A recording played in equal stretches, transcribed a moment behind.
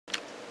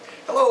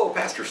Hello,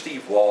 Pastor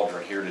Steve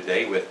Waldron here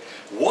today with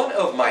one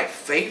of my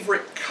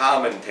favorite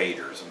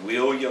commentators,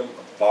 William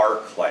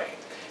Barclay,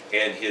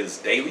 and his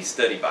daily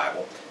study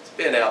Bible. It's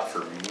been out for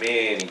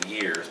many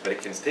years, but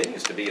it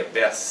continues to be a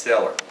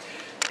bestseller.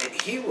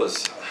 He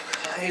was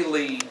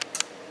highly,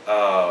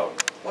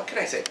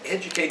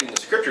 educated in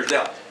the Scriptures.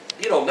 Now,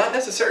 not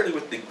necessarily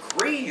with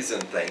degrees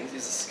and things.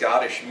 He's a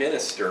Scottish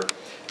minister,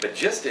 but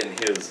just in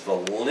his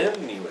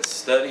voluminous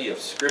study of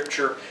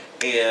Scripture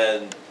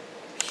and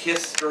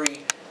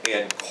history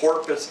and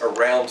corpus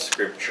around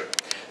Scripture.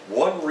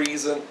 One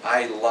reason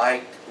I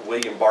like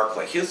William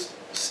Barclay, his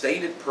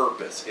stated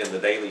purpose in the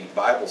daily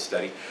Bible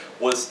study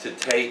was to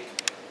take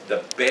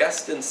the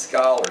best in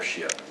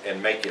scholarship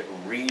and make it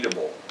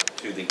readable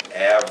to the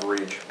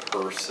average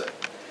person.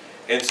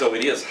 And so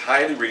it is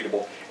highly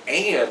readable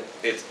and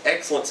it's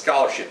excellent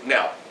scholarship.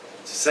 Now,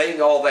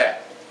 saying all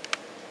that,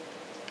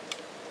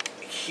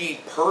 he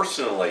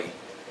personally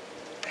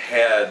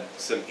had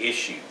some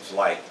issues,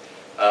 like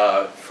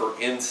for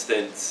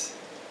instance,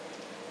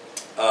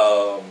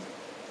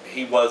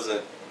 he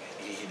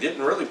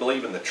didn't really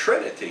believe in the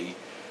Trinity,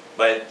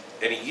 and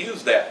he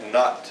used that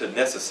not to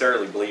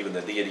necessarily believe in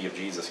the deity of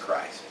Jesus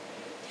Christ.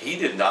 He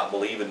did not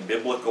believe in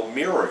biblical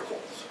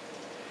miracles.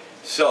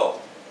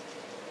 So,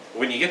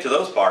 when you get to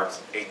those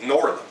parts,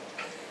 ignore them.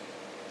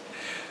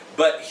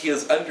 But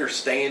his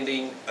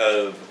understanding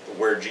of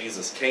where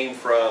Jesus came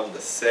from, the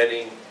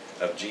setting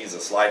of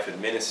Jesus' life and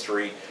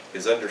ministry,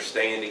 his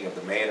understanding of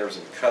the manners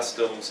and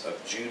customs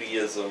of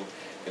Judaism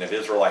and of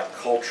Israelite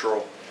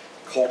culture,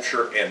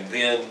 and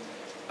then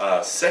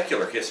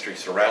secular history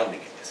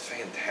surrounding it is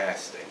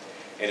fantastic.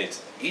 And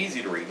it's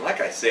easy to read.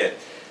 Like I said,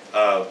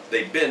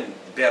 they've been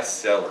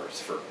bestsellers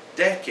for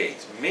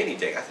decades, many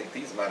decades. I think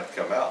these might have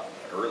come out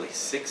in the early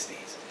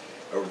 60s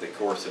over the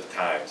course of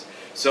times.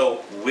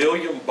 So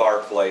William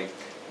Barclay,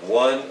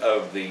 one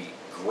of the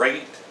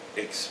great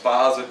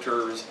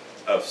expositors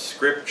of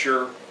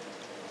Scripture,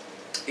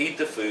 Eat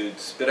the Food,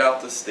 Spit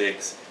Out the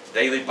Sticks,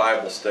 Daily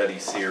Bible Study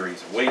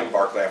series, William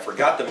Barclay. I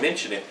forgot to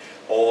mention it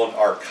on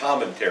our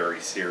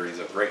commentary series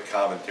of great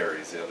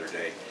commentaries the other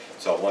day,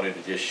 so I wanted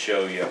to just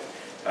show you.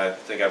 I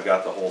think I've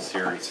got the whole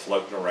series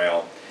floating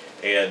around,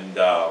 and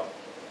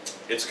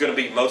it's going to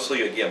be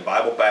mostly, again,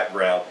 Bible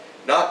background,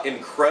 not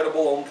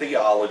incredible on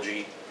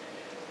theology,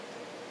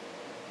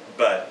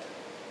 but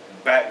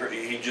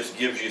he just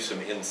gives you some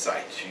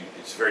insights.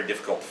 It's very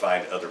difficult to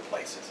find other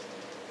places.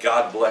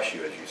 God bless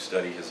you as you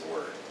study His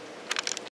Word.